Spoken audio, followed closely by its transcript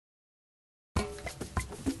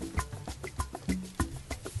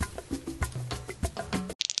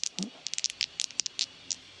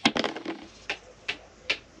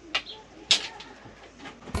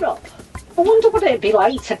I wonder what it'd be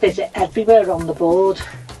like to visit everywhere on the board.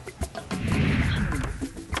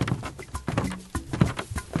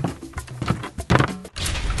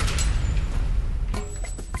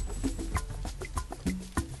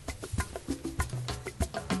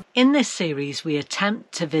 In this series we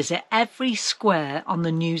attempt to visit every square on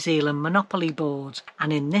the New Zealand Monopoly board,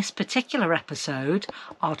 and in this particular episode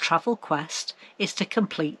our travel quest is to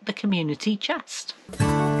complete the community chest.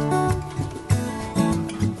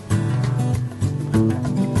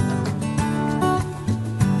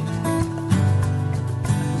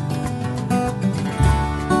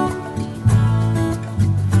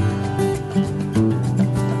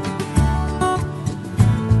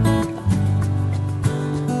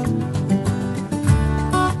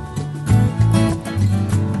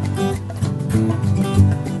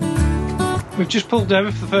 We've just pulled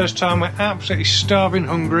over for the first time. We're absolutely starving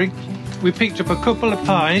hungry. We picked up a couple of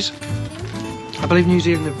pies. I believe New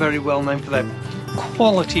Zealand are very well known for their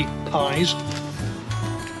quality pies.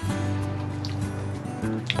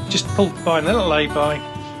 Just pulled by a little lay-by.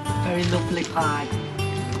 Very lovely pie.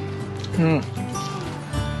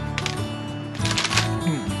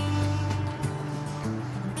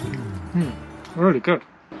 Really good.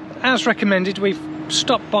 As recommended, we've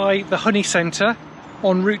stopped by the honey centre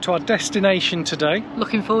en route to our destination today.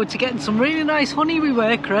 Looking forward to getting some really nice honey we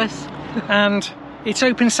were, Chris. And it's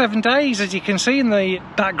open 7 days, as you can see in the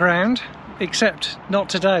background, except not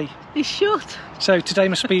today. It's shut. So today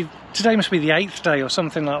must be the 8th day or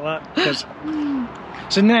something like that. 'Cause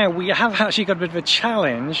so now we have actually got a bit of a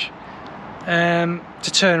challenge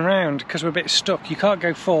to turn around because we're a bit stuck. You can't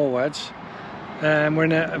go forwards. We're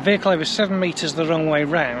in a vehicle over 7 metres the wrong way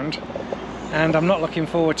round. And I'm not looking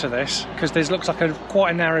forward to this because there looks like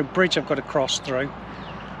quite a narrow bridge I've got to cross through,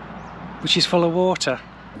 which is full of water.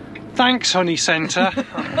 Thanks, Honey Centre.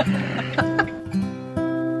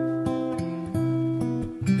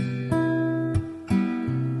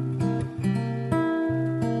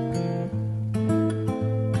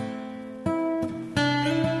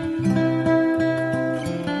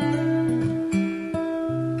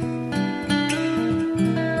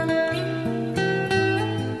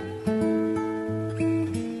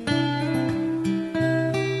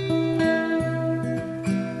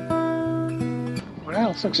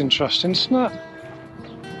 Well, this looks interesting, doesn't it?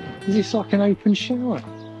 Is this like an open shower?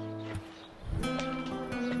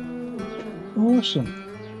 Awesome.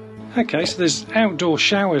 Okay, so there's outdoor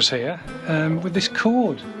showers here with this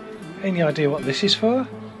cord. Any idea what this is for?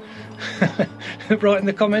 Write in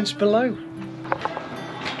the comments below.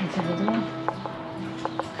 Let's have a look.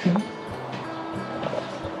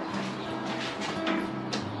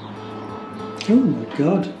 Oh my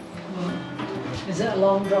god. Is it a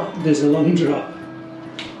long drop? There's a long drop.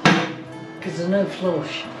 Because there's no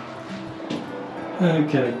flush.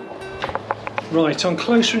 Okay. Right, on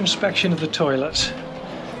closer inspection of the toilets,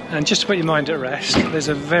 and just to put your mind at rest, there's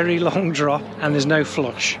a very long drop and there's no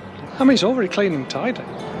flush. I mean, it's all very clean and tidy.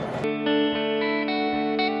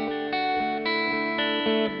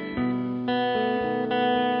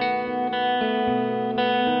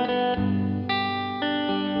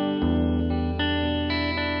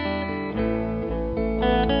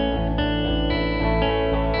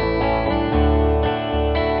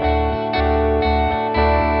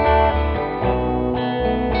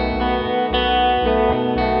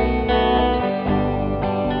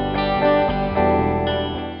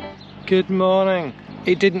 Good morning.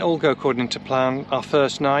 It didn't all go according to plan our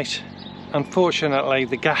first night. Unfortunately,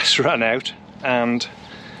 the gas ran out and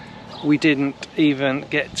we didn't even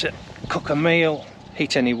get to cook a meal,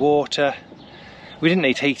 heat any water. We didn't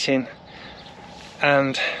need heating.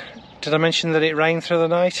 And did I mention that it rained through the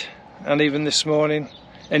night? And even this morning?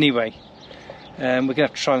 Anyway, we're going to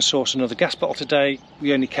have to try and source another gas bottle today.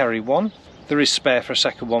 We only carry one. There is spare for a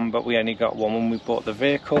second one, but we only got one when we bought the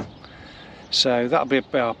vehicle. So that'll be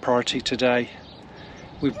our priority today.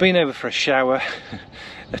 We've been over for a shower,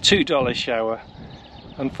 a $2 shower.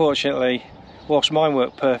 Unfortunately, whilst mine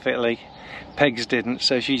worked perfectly, Peg's didn't,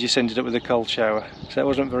 so she just ended up with a cold shower. So that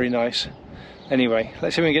wasn't very nice. Anyway,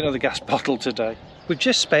 let's see if we can get another gas bottle today. We've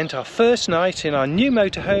just spent our first night in our new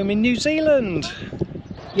motorhome in New Zealand.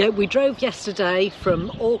 Yeah, we drove yesterday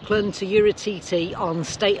from Auckland to Urititi on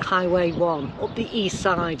State Highway 1, up the east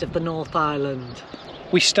side of the North Island.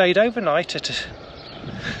 We stayed overnight at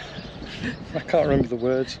I can't remember the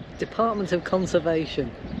words. Department of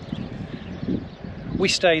Conservation. We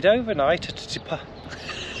stayed overnight at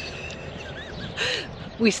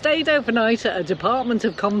We stayed overnight at a Department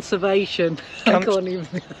of Conservation. I can't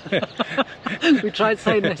even... We tried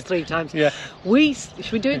saying this 3 times. Yeah.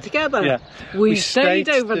 Should we do it together? Yeah. We stayed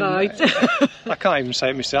overnight. I can't even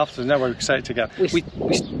say it myself, there's no way we can say it together.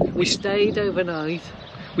 We stayed overnight.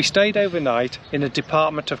 We stayed overnight in a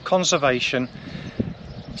Department of Conservation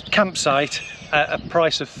campsite at a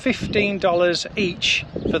price of $15 each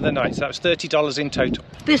for the night. So that was $30 in total.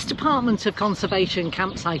 This Department of Conservation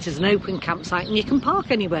campsite is an open campsite and you can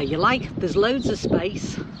park anywhere you like. There's loads of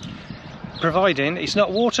space. Providing it's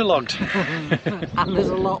not waterlogged. And there's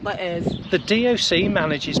a lot that is. The DOC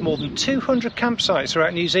manages more than 200 campsites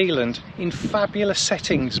throughout New Zealand in fabulous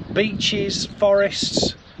settings, beaches,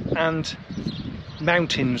 forests and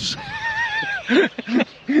mountains.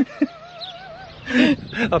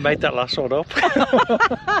 I made that last one up.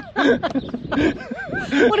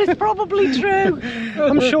 Well, it's probably true.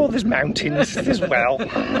 I'm sure there's mountains as well.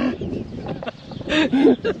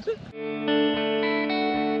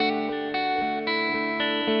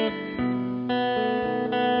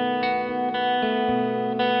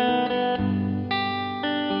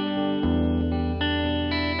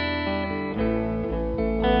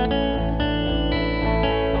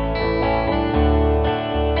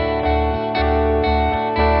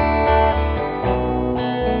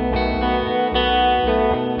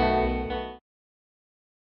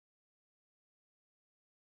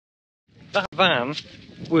 That van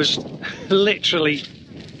was literally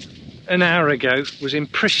an hour ago, was in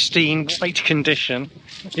pristine white condition.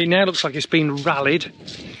 It now looks like it's been rallied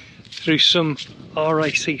through some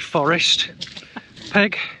RAC forest.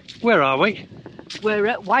 Peg, where are we? We're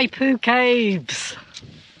at Waipu Caves.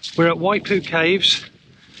 We're at Waipu Caves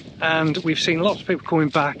and we've seen lots of people coming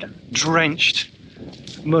back drenched,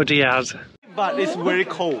 muddy as. But it's very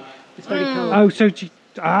cold. It's very cold. Oh, so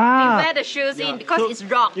wear the shoes in because so it's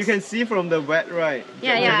rocks. You can see from the wet, right?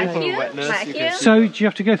 Yeah, From here, wetness, like you here. can see. So do you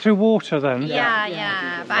have to go through water then?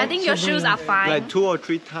 Yeah. But I think your shoes are fine. Like 2 or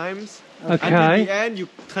 3 times. Okay. And at the end, you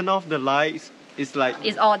turn off the lights. It's like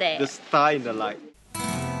It's all there. the star in the light.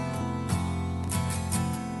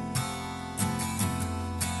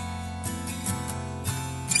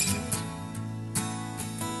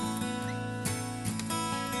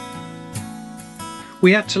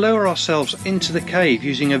 We had to lower ourselves into the cave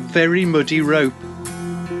using a very muddy rope.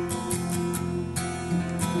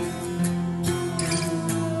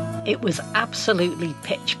 It was absolutely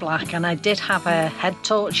pitch black and I did have a head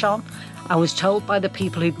torch on. I was told by the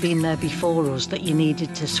people who'd been there before us that you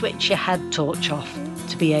needed to switch your head torch off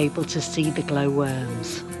to be able to see the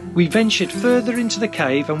glowworms. We ventured further into the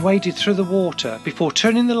cave and waded through the water before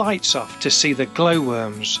turning the lights off to see the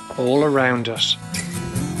glowworms all around us.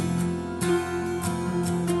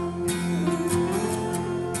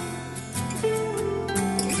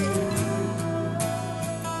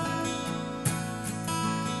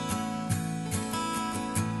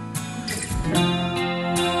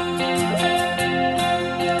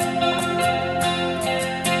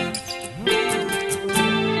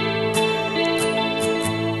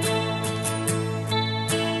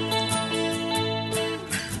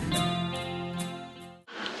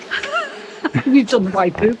 We've done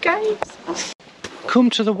Waipu Caves. Come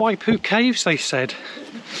to the Waipu Caves, they said.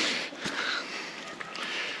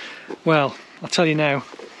 Well, I'll tell you now.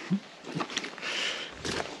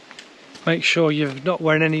 Make sure you're not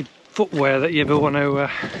wearing any footwear that you ever want to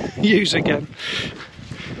use again.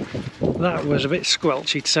 That was a bit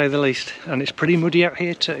squelchy to say the least, and it's pretty muddy out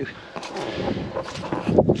here too.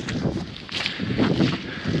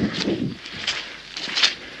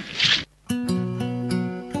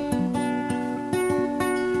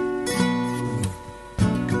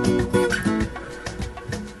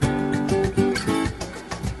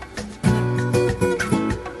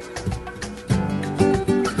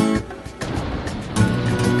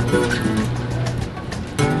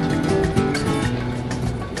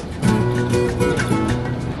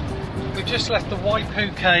 Just left the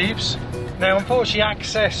Waipu Caves. Now unfortunately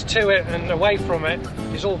access to it and away from it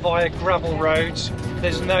is all via gravel roads.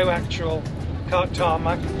 There's no actual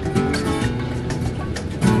tarmac.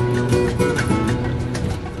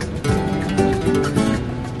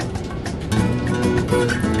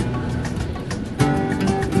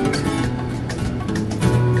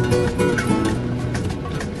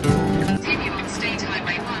 Continue on State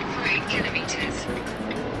Highway 1 for 8 kilometres.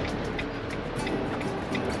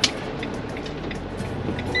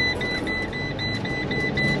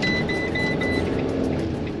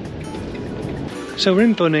 So we're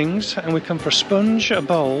in Bunnings and we come for a sponge, a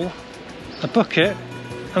bowl, a bucket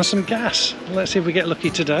and some gas. Let's see if we get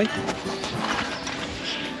lucky today.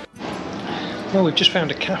 Well, we've just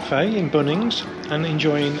found a cafe in Bunnings and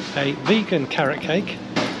enjoying a vegan carrot cake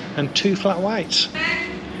and 2 flat whites.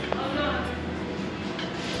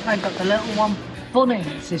 I got the little one.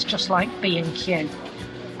 Bunnings is just like B&Q.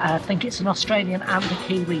 I think it's an Australian and a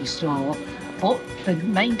Kiwi store, but the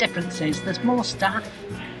main difference is there's more staff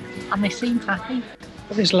and they seem happy.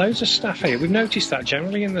 But there's loads of staff here. We've noticed that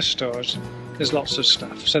generally in the stores. There's lots of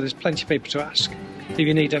staff, so there's plenty of people to ask if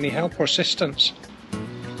you need any help or assistance.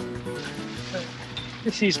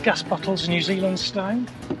 This is gas bottles New Zealand style.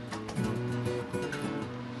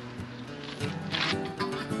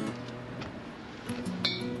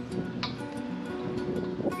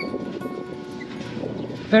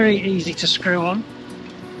 Very easy to screw on.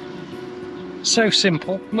 So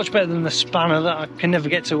simple, much better than the spanner that I can never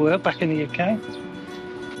get to work back in the UK.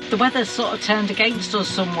 The weather's sort of turned against us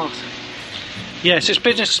somewhat. Yes, it's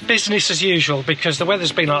business as usual because the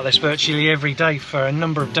weather's been like this virtually every day for a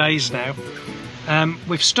number of days now.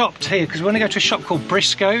 We've stopped here because we want to go to a shop called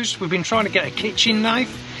Briscoe's. We've been trying to get a kitchen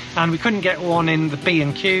knife and we couldn't get one in the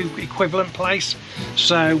B&Q equivalent place.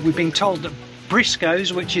 So we've been told that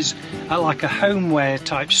Briscoe's, which is like a homeware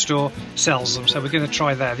type store, sells them. So we're going to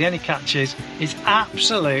try there. The only catch is it's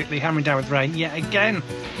absolutely hammering down with rain yet again.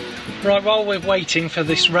 Right, while we're waiting for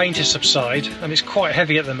this rain to subside, and it's quite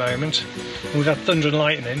heavy at the moment, and we've had thunder and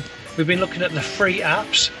lightning, we've been looking at the free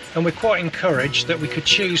apps, and we're quite encouraged that we could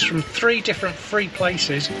choose from 3 different free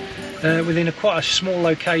places within quite a small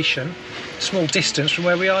location, small distance from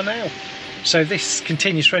where we are now. So if this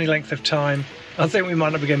continues for any length of time, I think we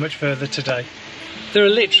might not be going much further today. There are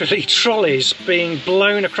literally trolleys being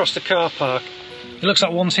blown across the car park. It looks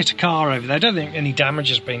like one's hit a car over there. I don't think any damage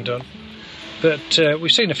has been done. But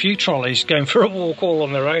we've seen a few trolleys going for a walk all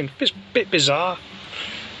on their own. It's a bit bizarre.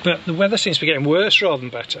 But the weather seems to be getting worse rather than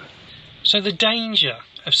better. So the danger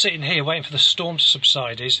of sitting here waiting for the storm to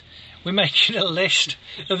subside is we're making a list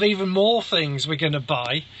of even more things we're going to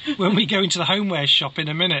buy when we go into the homeware shop in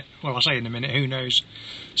a minute. Well, I say in a minute, who knows.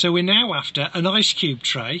 So we're now after an ice cube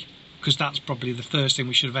tray, because that's probably the first thing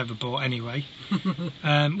we should have ever bought anyway.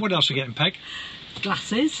 What else are we getting, Peg?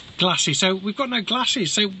 Glasses. Glasses. So we've got no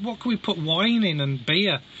glasses. So what can we put wine in and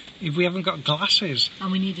beer if we haven't got glasses?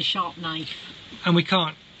 And we need a sharp knife. And we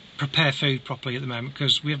can't prepare food properly at the moment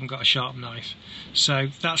because we haven't got a sharp knife. So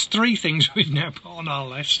that's 3 things we've now put on our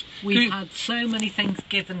list. We've had so many things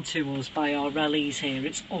given to us by our rallies here,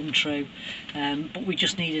 it's untrue. But we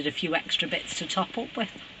just needed a few extra bits to top up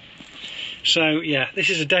with. So yeah, this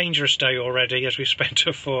is a dangerous day already as we've spent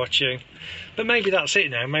a fortune. But maybe that's it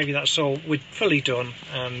now, maybe that's all we're fully done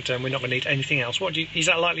and we're not going to need anything else. Is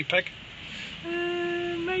that likely, Peg?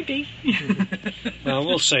 Maybe. Well,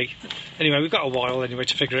 we'll see. Anyway, we've got a while anyway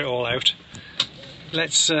to figure it all out.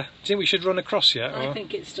 Let's, do you think we should run across yet? I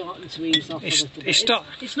think it's starting to ease off a little bit.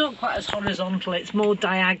 It's not quite as horizontal, it's more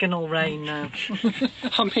diagonal rain now.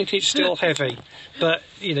 I mean, it's still heavy, but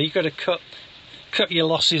you know, you've got to cut your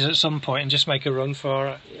losses at some point and just make a run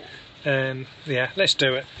for it. Yeah, let's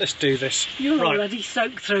do it. Let's do this. You're right. Already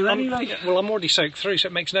soaked through anyway. Well, I'm already soaked through, so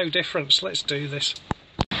it makes no difference. Let's do this.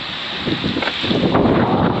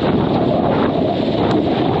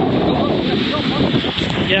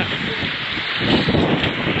 Yeah.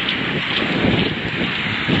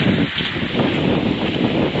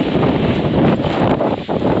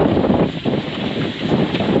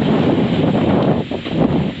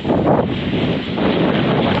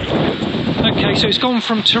 Okay, so it's gone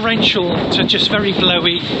from torrential to just very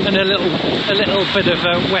blowy and a little bit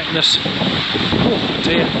of wetness. Oh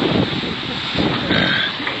dear.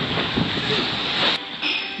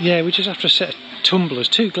 Yeah, we just have to set tumblers,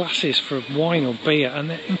 2 glasses for wine or beer, and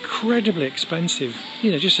they're incredibly expensive.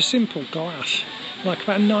 You know, just a simple glass, like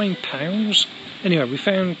about £9. Anyway, we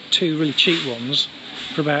found 2 really cheap ones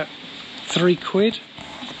for about £3.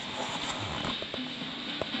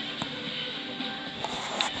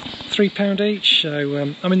 £3 each.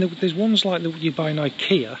 So I mean, there's ones like that you buy in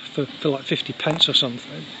IKEA for like 50 pence or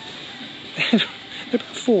something. They're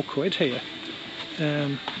about £4 here.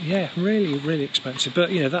 Yeah, really expensive,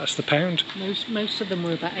 but you know, that's the pound. Most of them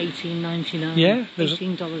were about $18.99. Yeah,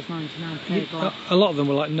 $18.99. A lot of them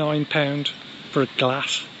were like £9 for a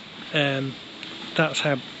glass. That's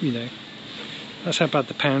how, you know, that's how bad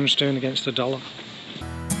the pound's doing against the dollar.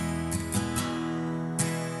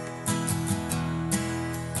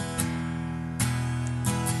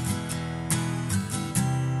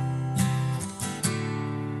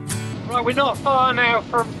 Right, we're not far now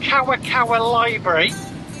from Kawa Library.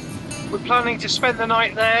 We're planning to spend the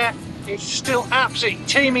night there. It's still absolutely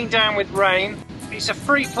teeming down with rain. It's a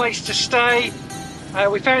free place to stay.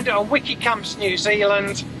 We found it on Wikicamps New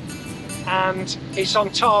Zealand and it's on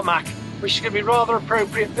tarmac. which is going to be rather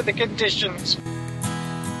appropriate for the conditions.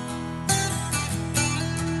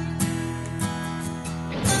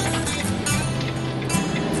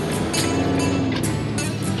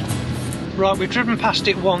 Right, we've driven past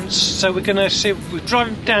it once, so we're going to see. We're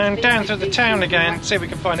driving down through the town again, see if we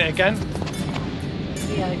can find it again.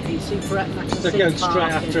 VIP Super X. So go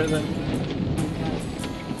straight after it then. Okay.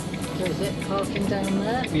 So is it parking down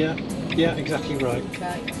there? Yeah, exactly right.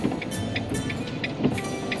 Okay.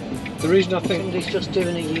 The reason I think Somebody's just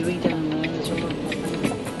doing a U-E down there as well.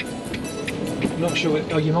 I'm not sure.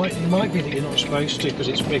 Oh, it might be that you're not supposed to because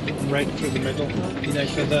it's big and red through the middle. You know,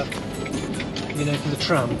 for the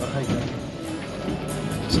tram. But hey, go.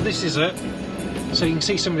 So this is it. So you can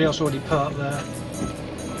see somebody else already parked there.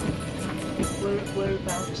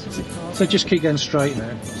 Whereabouts is it parked? So just keep going straight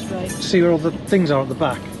now. Straight. See where all the things are at the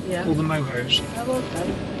back. Yeah. All the motos. Oh,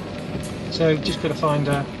 okay. So just got to find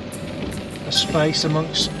a space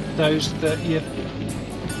amongst those that you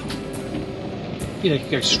can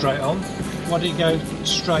go straight on. Why don't you go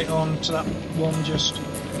straight on to that one just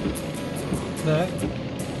there?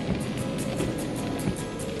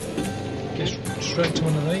 Go straight to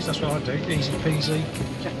one of these. That's what I do. Easy peasy.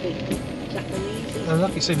 Japanese. And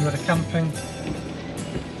look, it's even got a camping.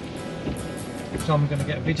 So I'm going to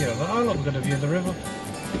get a video of that. Oh look, we're going to view the river.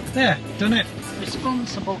 There, done it.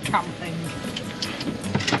 Responsible camping.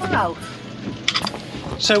 Wow.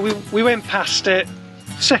 So we went past it.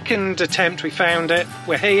 Second attempt, we found it.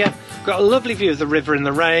 We're here. Got a lovely view of the river in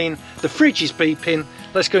the rain. The fridge is beeping.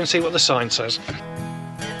 Let's go and see what the sign says.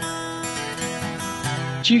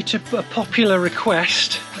 Due to a popular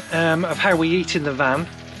request of how we eat in the van,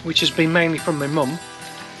 which has been mainly from my mum,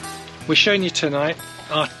 we're showing you tonight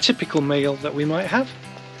our typical meal that we might have.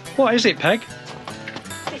 What is it, Peg?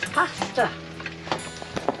 It's pasta.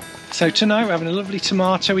 So tonight we're having a lovely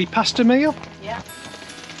tomatoey pasta meal. Yeah.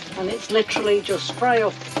 And it's literally just fry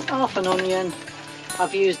up half an onion.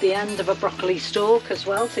 I've used the end of a broccoli stalk as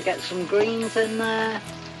well to get some greens in there.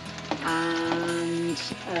 And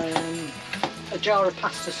a jar of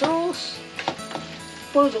pasta sauce.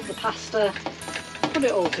 Boiled up the pasta, put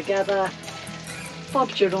it all together.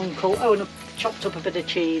 Bob's your uncle. Oh, and I've chopped up a bit of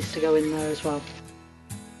cheese to go in there as well.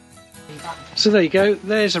 So there you go,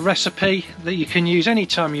 there's a recipe that you can use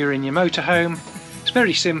anytime you're in your motorhome. It's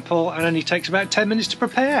very simple and only takes about 10 minutes to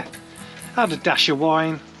prepare. Add a dash of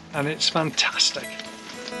wine and it's fantastic.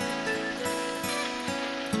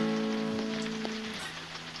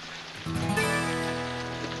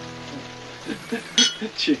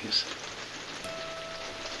 Cheers.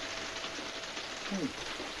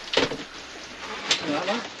 You like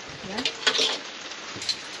that? Yeah.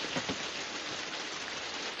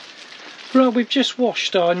 Right, we've just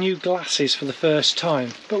washed our new glasses for the first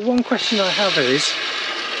time, but one question I have is,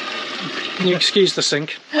 can you excuse the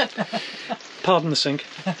sink? Pardon the sink.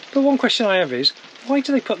 But one question I have is, why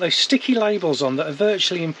do they put those sticky labels on that are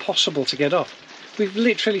virtually impossible to get off? We've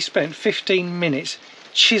literally spent 15 minutes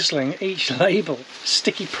chiselling each label,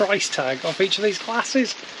 sticky price tag off each of these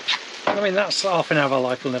glasses. I mean, that's half an hour of our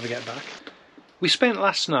life we'll never get back. We spent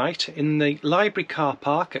last night in the library car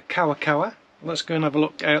park at Kawakawa. Let's go and have a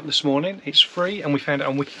look out this morning. It's free and we found it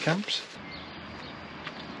on Wikicamps.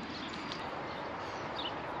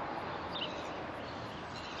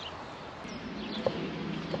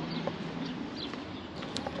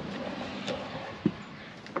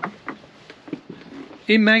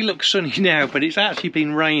 It may look sunny now, but it's actually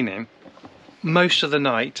been raining most of the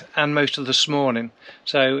night and most of this morning.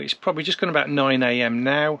 So it's probably just gone about 9 AM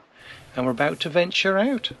now and we're about to venture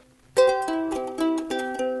out.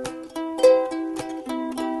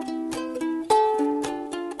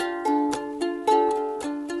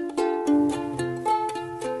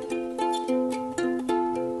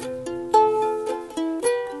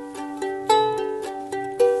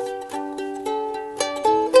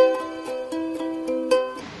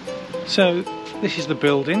 So this is the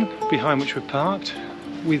building behind which we're parked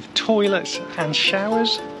with toilets and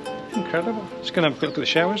showers. Incredible. Just going to have a look at the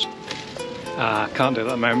showers. I can't do that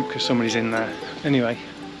at the moment because somebody's in there. Anyway,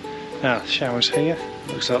 the shower's here.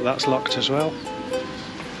 Looks like that's locked as well.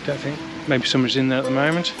 Don't think. Maybe somebody's in there at the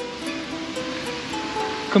moment.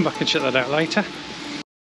 Come back and check that out later.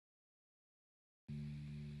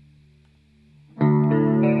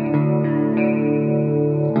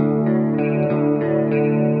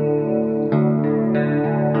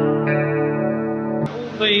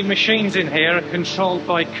 The machines in here are controlled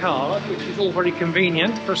by card, which is all very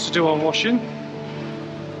convenient for us to do our washing.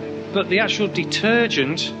 But the actual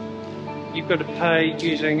detergent, you've got to pay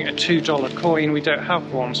using a $2 coin. We don't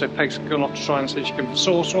have one, so Peg's gone off to try and see if she can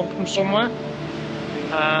source one from somewhere.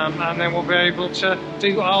 and then we'll be able to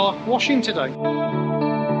do our washing today.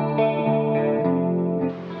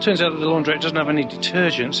 Turns out that the laundrette doesn't have any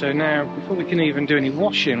detergent, so now before we can even do any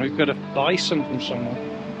washing, we've got to buy some from somewhere.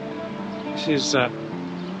 This is a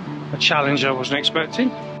challenge I wasn't expecting.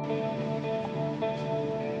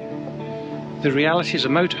 The realities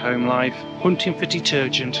of motorhome life, hunting for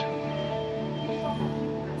detergent.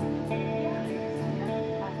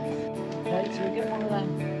 Okay, so we get one of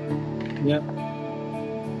them. Yep.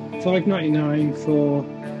 $5.99 for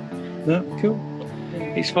that. Cool.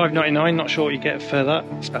 It's $5.99. Not sure what you get for that.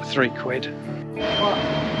 It's about £3.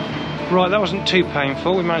 Right, that wasn't too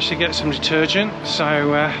painful. We managed to get some detergent.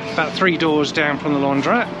 So about 3 doors down from the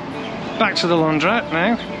laundrette. Back to the laundrette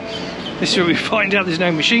now. This is where we find out there's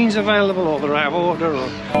no machines available, or they're out of order, or...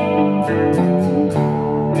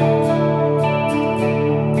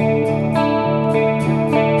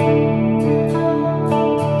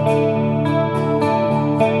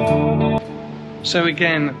 So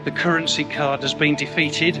again, the currency card has been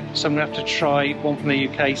defeated, so I'm going to have to try one from the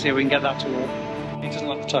UK, see if we can get that to work. He doesn't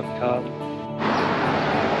like the type of card.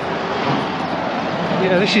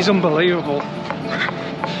 Yeah, this is unbelievable.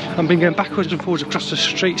 I've been going backwards and forwards across the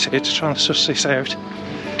streets here to try and suss this out.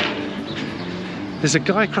 There's a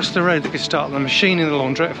guy across the road that can start the machine in the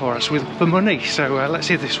laundrette for us for money, so let's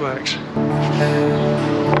see if this works.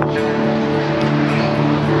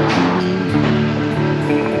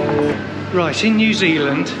 Right, in New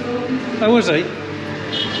Zealand. Oh, was he?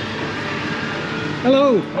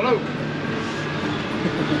 Hello! Hello.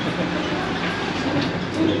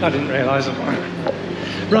 I didn't realise that.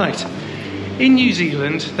 Right, in New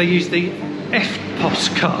Zealand they use the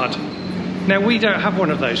EFTPOS card. Now we don't have one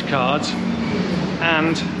of those cards,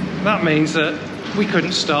 and that means that we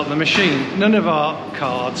couldn't start the machine. None of our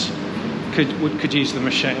cards could use the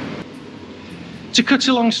machine. To cut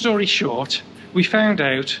a long story short, we found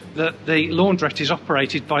out that the laundrette is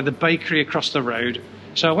operated by the bakery across the road.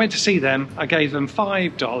 So I went to see them, I gave them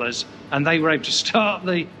 $5, and they were able to start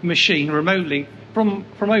the machine remotely from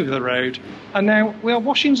over the road. And now we are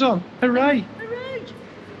washings on. Hooray! Hooray!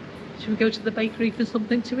 Should we go to the bakery for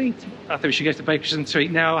something to eat? I think we should go to the bakery for something to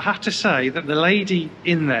eat. Now I have to say that the lady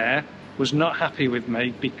in there was not happy with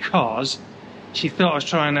me because she thought I was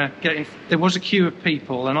trying to get in. There was a queue of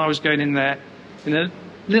people and I was going in there in a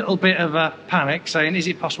little bit of a panic, saying, is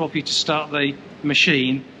it possible for you to start the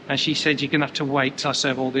machine? And she said, you're going to have to wait till I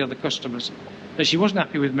serve all the other customers. So she wasn't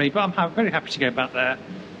happy with me, but I'm very happy to go back there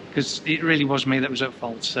because it really was me that was at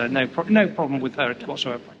fault. So no problem with her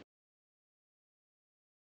whatsoever.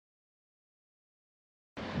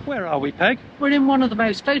 Where are we, Peg? We're in one of the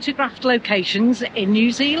most photographed locations in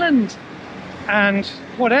New Zealand. And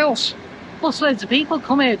what else? Plus loads of people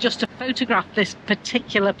come here just to photograph this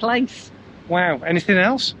particular place. Wow, anything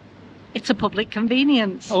else? It's a public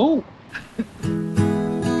convenience. Oh!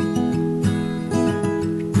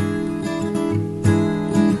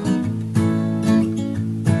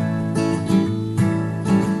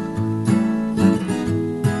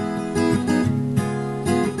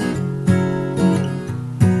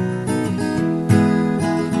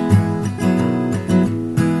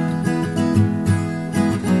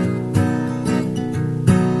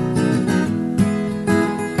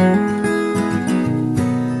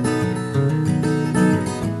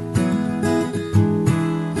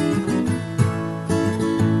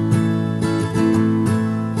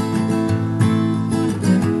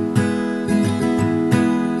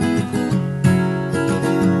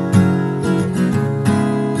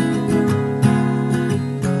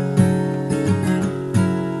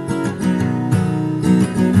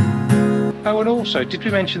 Oh, and also, did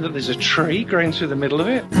we mention that there's a tree growing through the middle of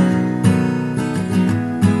it?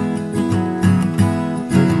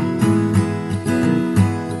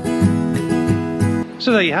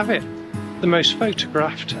 So there you have it, the most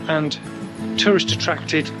photographed and tourist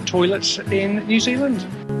attracted toilets in New Zealand.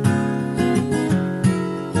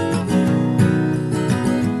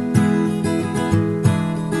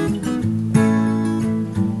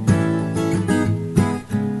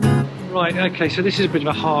 Right, okay, so this is a bit of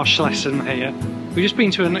a harsh lesson here. We've just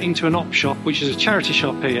been into an op shop, which is a charity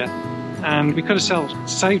shop here, and we could have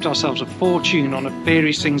saved ourselves a fortune on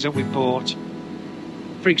various things that we bought.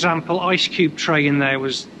 For example, ice cube tray in there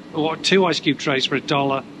was, what, 2 ice cube trays for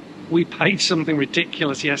 $1. We paid something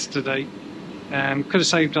ridiculous yesterday. Could have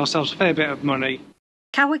saved ourselves a fair bit of money.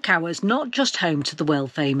 Kawakawa's not just home to the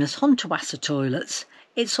world-famous Hundertwasser toilets,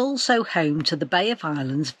 it's also home to the Bay of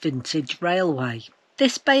Islands Vintage Railway.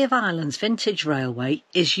 This Bay of Islands Vintage Railway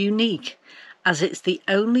is unique, as it's the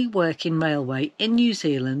only working railway in New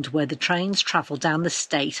Zealand where the trains travel down the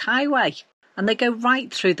state highway. and they go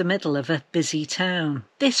right through the middle of a busy town.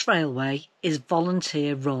 This railway is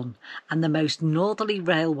volunteer run and the most northerly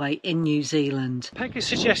railway in New Zealand. Peg has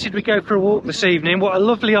suggested we go for a walk this evening. What a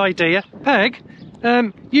lovely idea. Peg,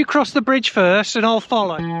 you cross the bridge first and I'll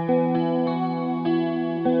follow.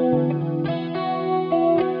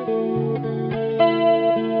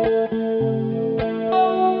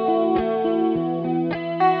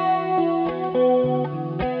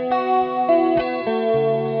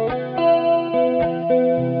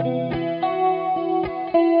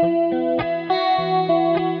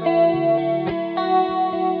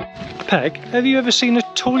 Peg, have you ever seen a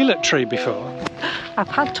toilet tree before? I've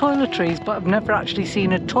had toiletries, but I've never actually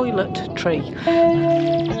seen a toilet tree.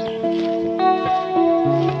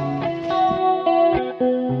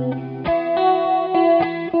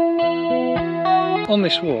 On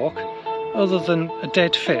this walk, other than a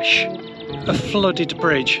dead fish, a flooded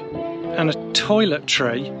bridge and a toilet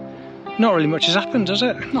tree, not really much has happened, has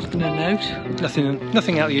it? Nothing to note.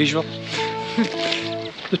 Nothing out of the usual.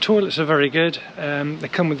 The toilets are very good. They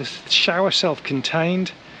come with a shower,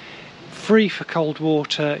 self-contained, free for cold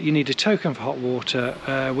water. You need a token for hot water,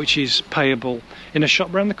 which is payable in a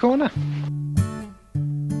shop round the corner.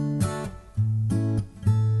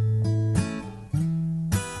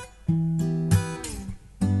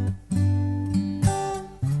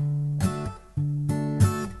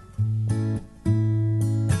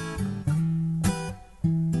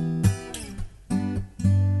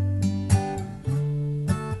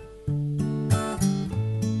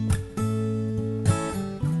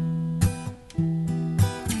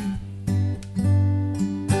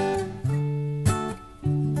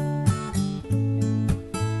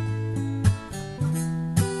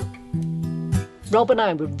 Rob and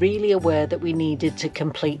I were really aware that we needed to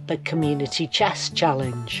complete the community chess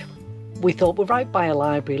challenge. We thought, we're right by a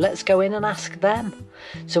library, let's go in and ask them.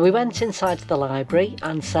 So we went inside the library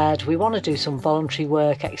and said we want to do some voluntary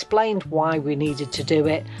work, explained why we needed to do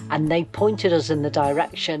it, and they pointed us in the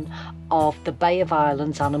direction of the Bay of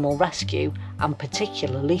Islands Animal Rescue, and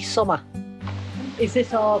particularly Summer. Is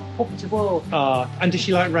this our pup to walk? And does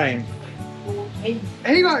she like rain? He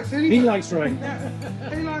likes it. He likes rain.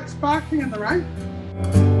 He likes sparkling in the rain.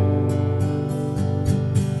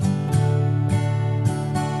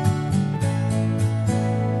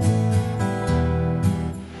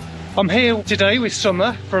 I'm here today with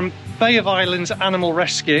Summer from Bay of Islands Animal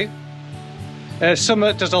Rescue.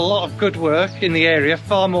 Summer does a lot of good work in the area,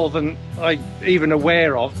 far more than I'm even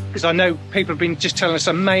aware of, because I know people have been just telling us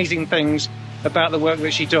amazing things about the work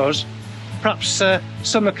that she does. Perhaps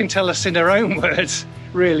Summer can tell us in her own words,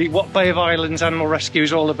 really, what Bay of Islands Animal Rescue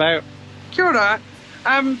is all about. Kia ora.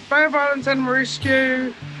 Bay of Islands Animal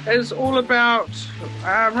Rescue is all about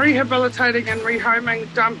rehabilitating and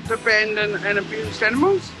rehoming dumped, abandoned and abused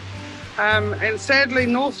animals. And sadly,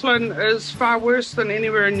 Northland is far worse than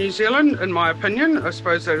anywhere in New Zealand, in my opinion. I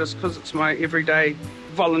suppose that is because it's my everyday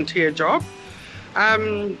volunteer job.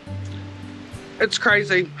 It's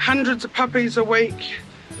crazy. Hundreds of puppies a week,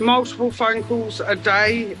 multiple phone calls a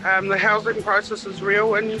day. The housing crisis is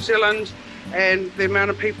real in New Zealand, and the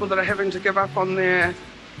amount of people that are having to give up on their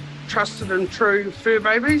trusted and true fur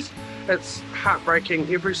babies, it's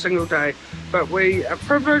heartbreaking every single day. But we are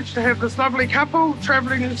privileged to have this lovely couple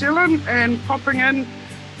travelling New Zealand and popping in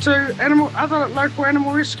to other local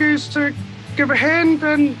animal rescues to give a hand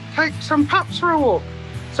and take some pups for a walk.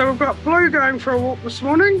 So we've got Blue going for a walk this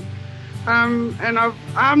morning. And I've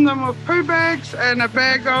armed them with poo bags and a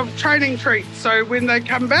bag of training treats, so when they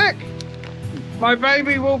come back my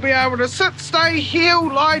baby will be able to sit, stay,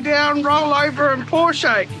 heel, lie down, roll over and paw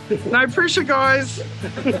shake. No pressure, guys.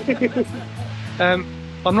 I'm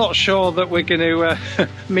not sure that we're going to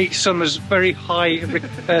meet Summer's very high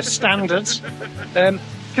standards. Can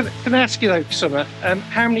I ask you though, Summer,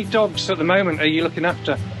 how many dogs at the moment are you looking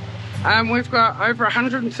after? We've got over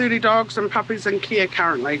 130 dogs and puppies in care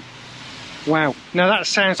currently. Wow. Now that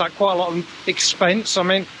sounds like quite a lot of expense. I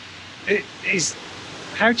mean,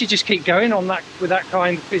 how do you just keep going on that with that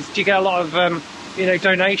kind? Do you get a lot of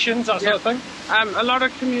donations, that sort of thing? A lot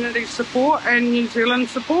of community support and New Zealand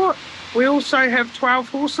support. We also have 12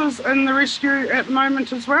 horses in the rescue at the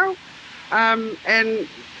moment as well, and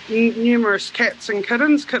numerous cats and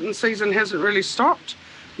kittens. Kitten season hasn't really stopped,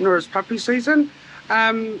 nor is puppy season.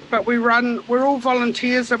 But we're all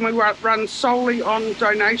volunteers and we run solely on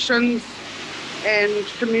donations and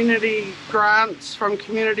community grants from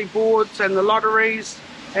community boards and the lotteries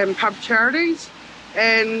and pub charities.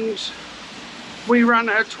 And we run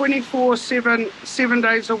a 24/7, 7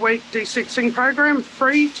 days a week desexing program,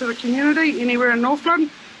 free to the community anywhere in Northland.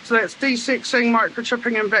 So that's desexing,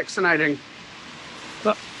 microchipping and vaccinating.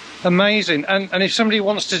 Amazing. And if somebody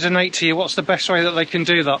wants to donate to you, what's the best way that they can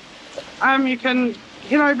do that? You can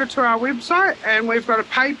head over to our website, and we've got a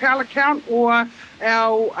PayPal account or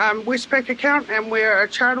our Westpac account, and we're a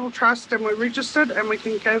charitable trust and we're registered, and we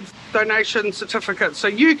can give donation certificates so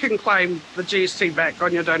you can claim the GST back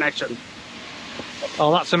on your donation.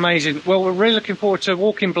 Oh, that's amazing. Well, we're really looking forward to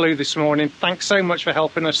walking Blue this morning. Thanks so much for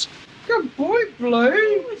helping us. Good boy, Blue.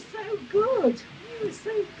 He was so good. He was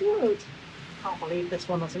so good. Can't believe this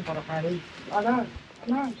one hasn't got a home. I know.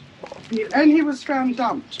 Yeah, and he was found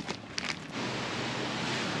dumped.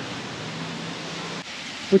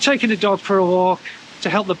 We're taking the dog for a walk to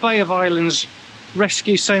help the Bay of Islands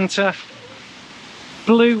Rescue Centre.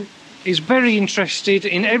 Blue is very interested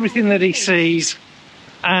in everything that he sees,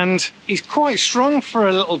 and he's quite strong for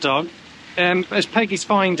a little dog. As Peggy's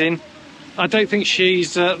finding, I don't think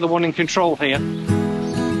she's the one in control here.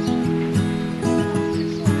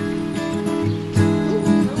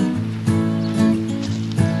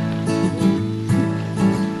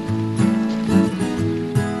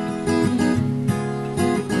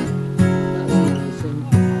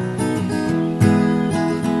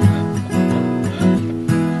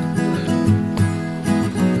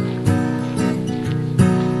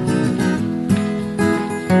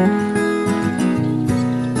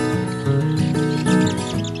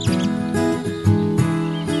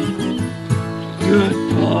 Good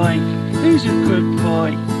boy. Who's a good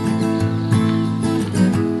boy?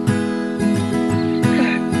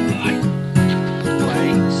 Good boy.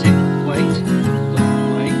 Wait, sit, wait, wait,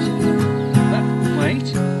 wait. Wait.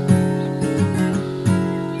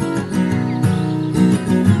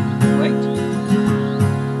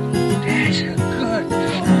 There's a good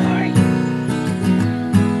boy.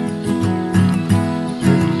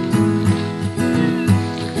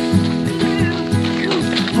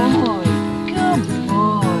 Good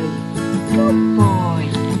boy. Good boy.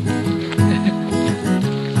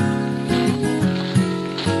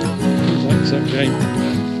 That's okay.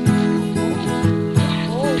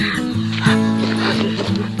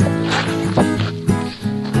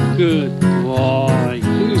 Good boy.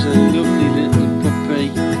 Who's a lovely little puppy.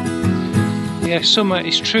 Yeah, Summer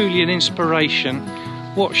is truly an inspiration.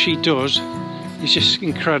 What she does is just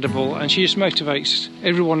incredible, and she just motivates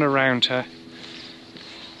everyone around her.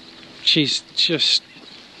 She's just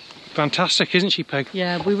fantastic, isn't she, Peg?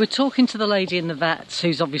 Yeah, we were talking to the lady in the vets,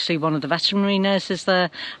 who's obviously one of the veterinary nurses there,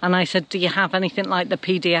 and I said, do you have anything like the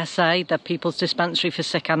PDSA, the People's Dispensary for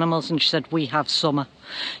Sick Animals? And she said, we have Summer.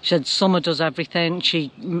 She said Summer does everything.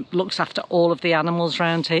 She looks after all of the animals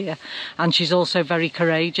around here, and she's also very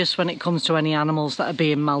courageous when it comes to any animals that are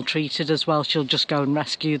being maltreated as well. She'll just go and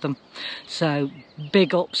rescue them. So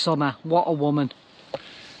big up Summer, what a woman.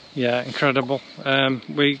 Yeah, incredible.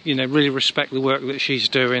 We, really respect the work that she's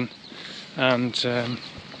doing, and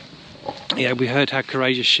yeah, we heard how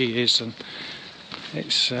courageous she is, and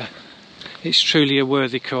it's truly a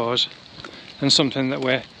worthy cause, and something that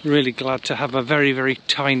we're really glad to have a very, very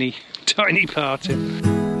tiny part in.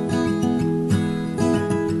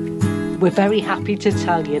 We're very happy to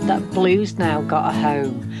tell you that Blue's now got a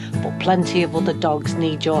home, but plenty of other dogs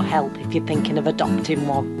need your help if you're thinking of adopting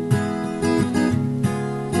one.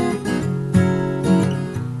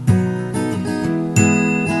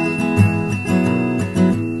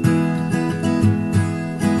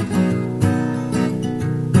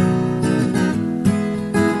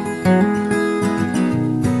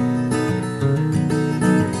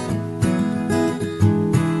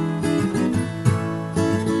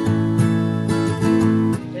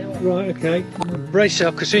 Right, okay. Brace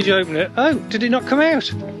yourself, because as soon as you open it... Oh, did it not come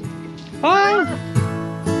out? Oh!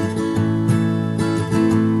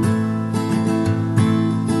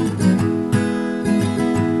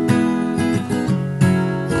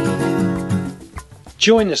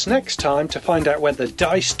 Join us next time to find out where the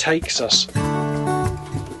dice takes us.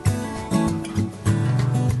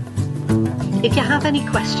 If you have any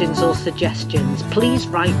questions or suggestions, please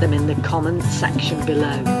write them in the comments section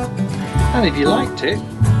below. And if you liked it,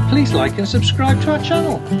 please like and subscribe to our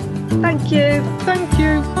channel. Thank you. Thank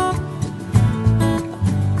you.